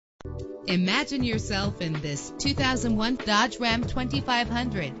Imagine yourself in this 2001 Dodge Ram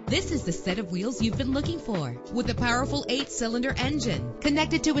 2500. This is the set of wheels you've been looking for, with a powerful 8-cylinder engine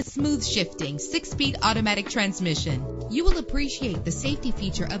connected to a smooth shifting 6-speed automatic transmission. You will appreciate the safety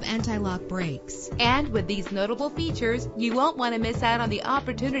feature of anti-lock brakes. And with these notable features, you won't want to miss out on the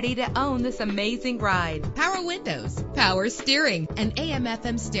opportunity to own this amazing ride. Power windows, power steering, and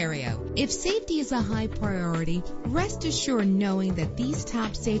AM/FM stereo. If safety is a high priority, rest assured knowing that these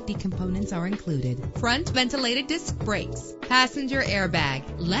top safety components are included. Front ventilated disc brakes, passenger airbag.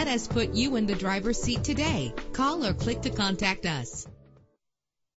 Let us put you in the driver's seat today. Call or click to contact us.